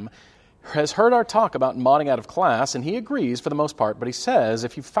Instagram has heard our talk about modding out of class, and he agrees for the most part, but he says,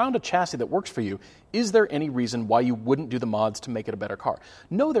 if you found a chassis that works for you, is there any reason why you wouldn't do the mods to make it a better car?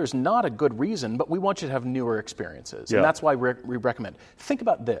 No, there's not a good reason, but we want you to have newer experiences, and that's why we recommend. Think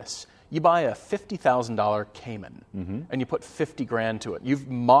about this. You buy a $50,000 Cayman, and you put $50,000 to it. You've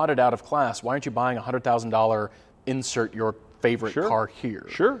modded out of class. Why aren't you buying a $100,000 insert your favorite car here?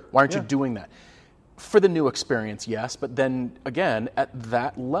 Sure. Why aren't you doing that? For the new experience, yes, but then, again, at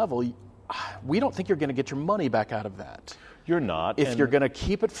that level, we don't think you're going to get your money back out of that. You're not. If you're going to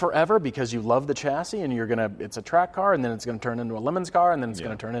keep it forever because you love the chassis and it's a track car and then it's going to turn into a Lemons car and then it's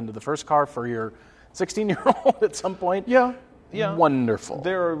going to turn into the first car for your 16-year-old at some point. Yeah. Wonderful.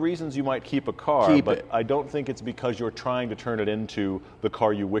 There are reasons you might keep a car, but I don't think it's because you're trying to turn it into the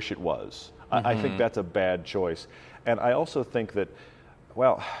car you wish it was. I think that's a bad choice. And I also think that,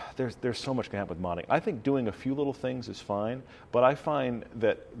 well, there's so much can happen with modding. I think doing a few little things is fine, but I find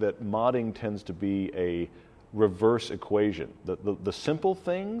that modding tends to be a reverse equation. The simple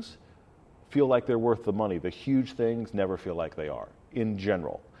things feel like they're worth the money. The huge things never feel like they are, in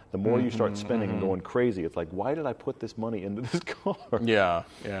general. The more you start spending and going crazy, it's like, why did I put this money into this car? Yeah,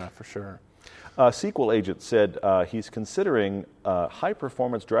 for sure. Sequel Agent said he's considering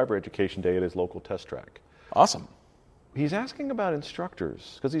high-performance driver education day at his local test track. Awesome. He's asking about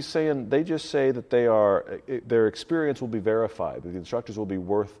instructors because he's saying they just say that their experience will be verified, that the instructors will be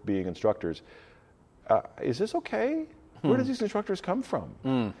worth being instructors. Is this okay? Where does these instructors come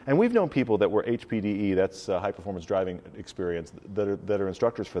from? And we've known people that were HPDE, that's high performance driving experience, that are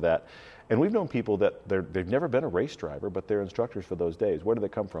instructors for that. And we've known people that they've never been a race driver, but they're instructors for those days. Where do they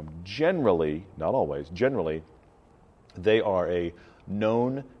come from? Generally, not always, generally, they are a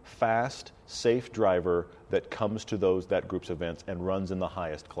known, fast, safe driver that comes to that group's events and runs in the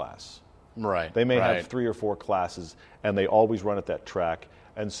highest class. Right. They may have 3 or 4 classes, and they always run at that track.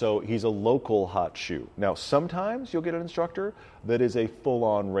 And so he's a local hot shoe. Now, sometimes you'll get an instructor that is a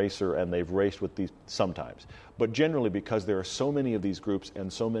full-on racer, and they've raced with these sometimes. But generally, because there are so many of these groups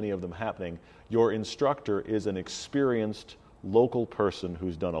and so many of them happening, your instructor is an experienced local person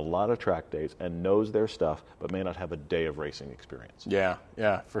who's done a lot of track days and knows their stuff, but may not have a day of racing experience. Yeah,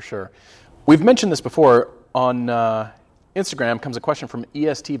 for sure. We've mentioned this before on Instagram comes a question from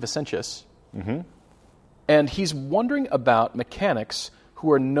EST Vicentius. And he's wondering about mechanics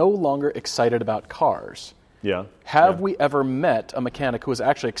who are no longer excited about cars. Yeah. Have we ever met a mechanic who was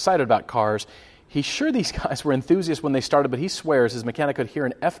actually excited about cars? He's sure these guys were enthusiasts when they started, but he swears his mechanic could hear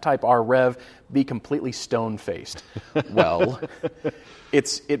an F-Type R rev be completely stone-faced. Well,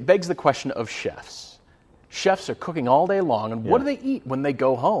 it begs the question of chefs. Chefs are cooking all day long, and what do they eat when they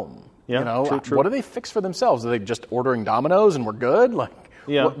go home? Yeah, true. What do they fix for themselves? Are they just ordering Domino's and we're good?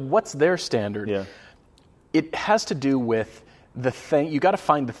 What's their standard? Yeah. It has to do with the thing. You got to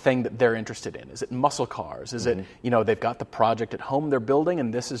find the thing that they're interested in. Is it muscle cars? Is it, they've got the project at home they're building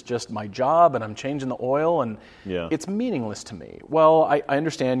and this is just my job and I'm changing the oil and it's meaningless to me. Well, I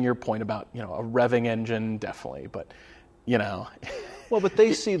understand your point about, a revving engine, definitely, but, Well, but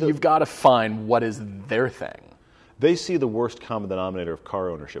they see you've got to find what is their thing. They see the worst common denominator of car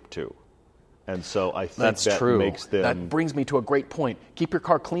ownership too. And so I think That's that true. makes them... That brings me to a great point. Keep your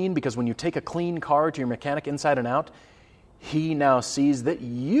car clean, because when you take a clean car to your mechanic inside and out, he now sees that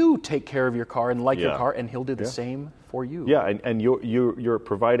you take care of your car and like your car, and he'll do the same for you. Yeah, and you're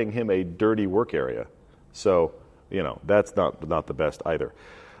providing him a dirty work area. So, that's not the best either.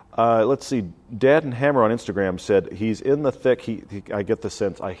 Let's see. Dad and Hammer on Instagram said he's in the thick. I get the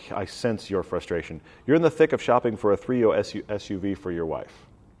sense. I sense your frustration. You're in the thick of shopping for a 3-row SUV for your wife.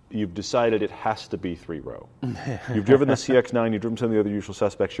 You've decided it has to be 3-row. You've driven the CX-9. You've driven some of the other usual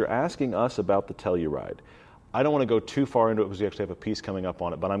suspects. You're asking us about the Telluride. I don't want to go too far into it because we actually have a piece coming up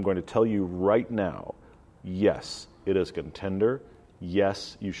on it, but I'm going to tell you right now, yes, it is a contender.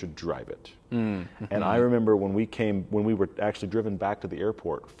 Yes, you should drive it. Mm-hmm. And I remember when we were actually driven back to the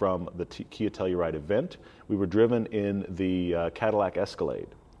airport from the Kia Telluride event, we were driven in the Cadillac Escalade.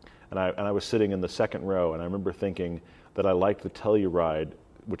 And I was sitting in the second row, and I remember thinking that I liked the Telluride,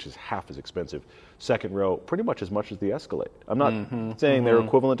 which is half as expensive, second row pretty much as the Escalade. I'm not saying they're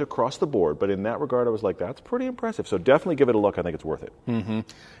equivalent across the board, but in that regard I was like, that's pretty impressive. So definitely give it a look. I think it's worth it.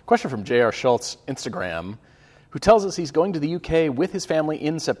 Question from J.R. Schultz, Instagram, who tells us he's going to the UK with his family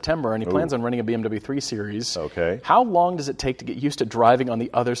in September, and he plans on renting a BMW 3 Series. Okay. How long does it take to get used to driving on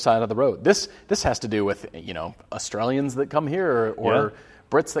the other side of the road? This has to do with, Australians that come here or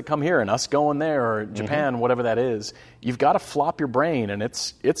Brits that come here and us going there, or Japan, whatever that is. You've got to flop your brain, and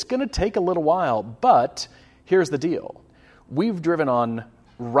it's going to take a little while. But here's the deal. We've driven on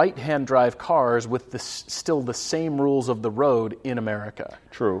right-hand drive cars with still the same rules of the road in America.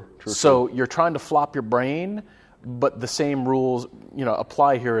 True. So you're trying to flop your brain, but the same rules,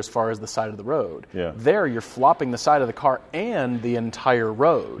 apply here as far as the side of the road. Yeah. There, you're flopping the side of the car and the entire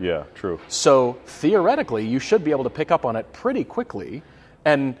road. Yeah, true. So theoretically, you should be able to pick up on it pretty quickly.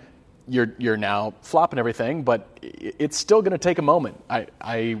 And you're now flopping everything, but it's still going to take a moment.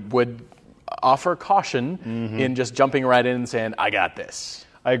 I would offer caution in just jumping right in and saying, I got this.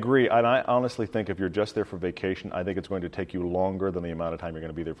 I agree, and I honestly think if you're just there for vacation, I think it's going to take you longer than the amount of time you're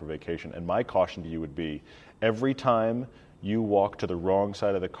going to be there for vacation. And my caution to you would be, every time you walk to the wrong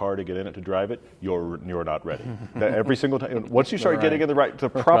side of the car to get in it to drive it, you're not ready. Every single time. Once you start getting in the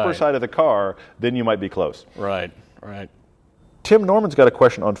proper side of the car, then you might be close. Right. Tim Norman's got a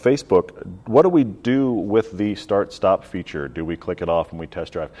question on Facebook. What do we do with the start-stop feature? Do we click it off when we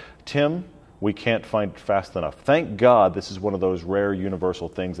test drive? Tim, we can't find it fast enough. Thank God this is one of those rare universal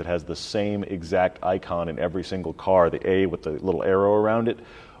things that has the same exact icon in every single car, the A with the little arrow around it.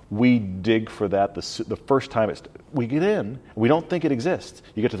 We dig for that the first time we get in. We don't think it exists.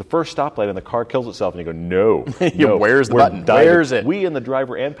 You get to the first stoplight and the car kills itself, and you go, no. Where's the button? Where's it? We in the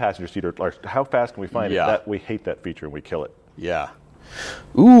driver and passenger seat are how fast can we find it? We hate that feature and we kill it. Yeah.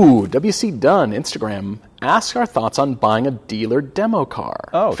 Ooh, WC Dunn, Instagram, ask our thoughts on buying a dealer demo car.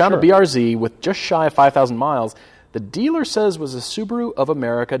 Oh, Found sure. a BRZ with just shy of 5,000 miles. The dealer says was a Subaru of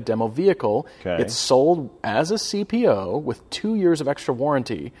America demo vehicle. Okay. It's sold as a CPO with 2 years of extra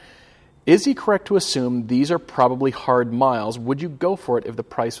warranty. Is he correct to assume these are probably hard miles? Would you go for it if the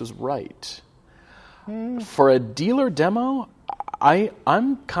price was right? For a dealer demo,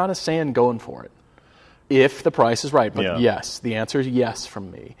 I'm kind of saying going for it. If the price is right. But yes, the answer is yes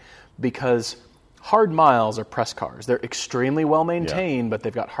from me. Because hard miles are press cars. They're extremely well maintained, but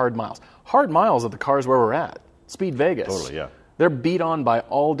they've got hard miles. Hard miles are the cars where we're at. Speed Vegas. Totally, yeah. They're beat on by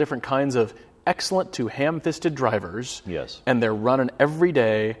all different kinds of excellent to ham-fisted drivers. Yes. And they're running every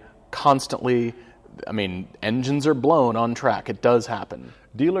day, constantly. I mean, engines are blown on track. It does happen.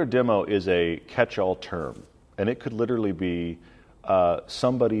 Dealer demo is a catch-all term, and it could literally be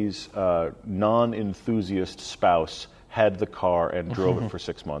somebody's non-enthusiast spouse had the car and drove it for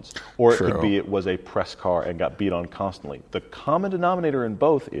 6 months. Or it could be it was a press car and got beat on constantly. The common denominator in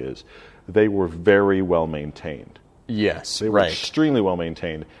both is they were very well maintained. Yes, They were right. extremely well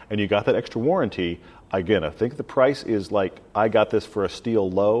maintained. And you got that extra warranty. Again, I think the price is like, I got this for a steal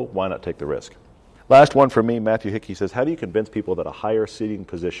low. Why not take the risk? Last one for me, Matthew Hickey says, how do you convince people that a higher seating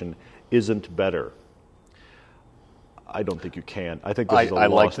position isn't better? I don't think you can. I think this is a lost I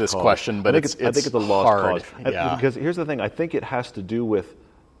like this cause. question, but I think it's a lost hard. cause. Yeah. Because here's the thing. I think it has to do with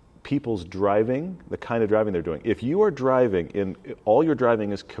people's driving, the kind of driving they're doing. If you are driving, all you're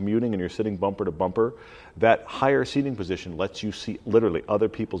driving is commuting and you're sitting bumper to bumper, that higher seating position lets you see literally other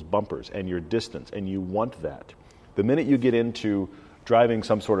people's bumpers and your distance, and you want that. The minute you get into driving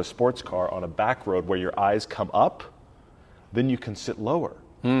some sort of sports car on a back road where your eyes come up, then you can sit lower.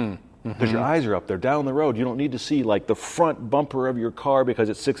 Because your eyes are up there down the road. You don't need to see like the front bumper of your car because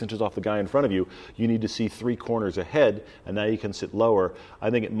it's 6 inches off the guy in front of you. You need to see 3 corners ahead, and now you can sit lower. I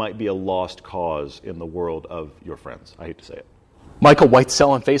think it might be a lost cause in the world of your friends. I hate to say it. Michael Whitesell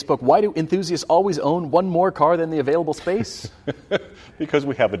on Facebook. Why do enthusiasts always own one more car than the available space? Because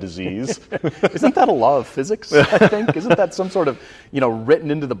we have a disease. Isn't that a law of physics, I think? Isn't that some sort of,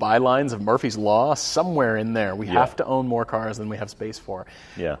 written into the bylines of Murphy's Law? Somewhere in there, we have to own more cars than we have space for.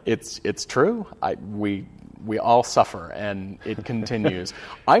 Yeah. It's true. We all suffer, and it continues.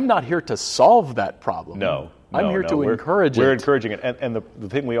 I'm not here to solve that problem. No. I'm here to encourage it. We're encouraging it. And the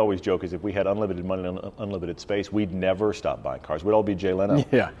thing we always joke is if we had unlimited money and unlimited space, we'd never stop buying cars. We'd all be Jay Leno.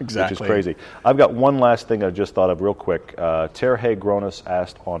 Yeah, exactly. Which is crazy. I've got one last thing I just thought of real quick. Terhe Gronis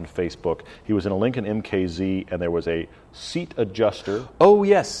asked on Facebook. He was in a Lincoln MKZ, and there was a seat adjuster. Oh,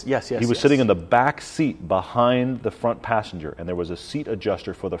 yes. He was sitting in the back seat behind the front passenger, and there was a seat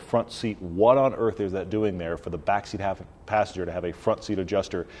adjuster for the front seat. What on earth is that doing there for the back seat passenger to have a front seat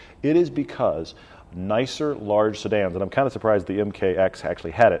adjuster? It is because nicer large sedans, and I'm kind of surprised the MKX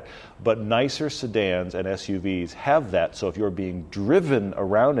actually had it, but nicer sedans and SUVs have that, so if you're being driven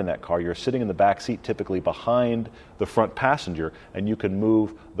around in that car, you're sitting in the back seat typically behind the front passenger, and you can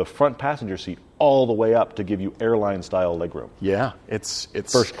move the front passenger seat all the way up to give you airline-style legroom. Yeah, it's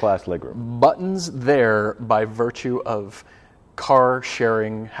first-class legroom. Buttons there by virtue of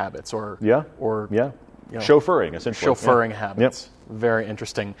car-sharing habits or chauffeuring, essentially. Chauffeuring habits. Yep. Very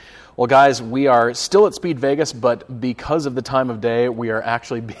interesting. Well, guys, we are still at Speed Vegas, but because of the time of day, we are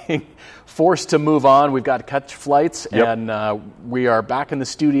actually being forced to move on. We've got to catch flights, and we are back in the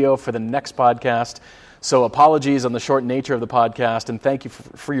studio for the next podcast. So apologies on the short nature of the podcast, and thank you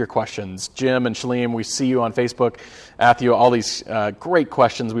for your questions. Jim and Shalem, we see you on Facebook. Matthew, all these great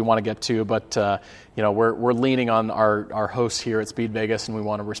questions we want to get to, but we're leaning on our hosts here at Speed Vegas, and we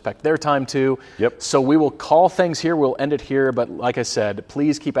want to respect their time too. Yep. So we will call things here. We'll end it here, but like I said,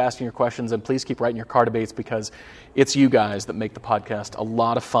 please keep asking your questions, and please keep writing your car debates, because it's you guys that make the podcast a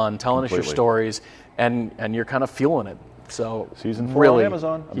lot of fun, telling us your stories, and you're kind of fueling it. So Season 4 really on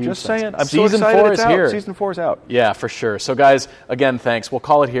Amazon. I'm just saying. I'm Season so excited 4 it's is out. here. Season 4 is out. Yeah, for sure. So guys, again, thanks. We'll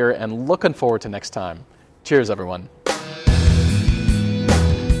call it here, and looking forward to next time. Cheers, everyone.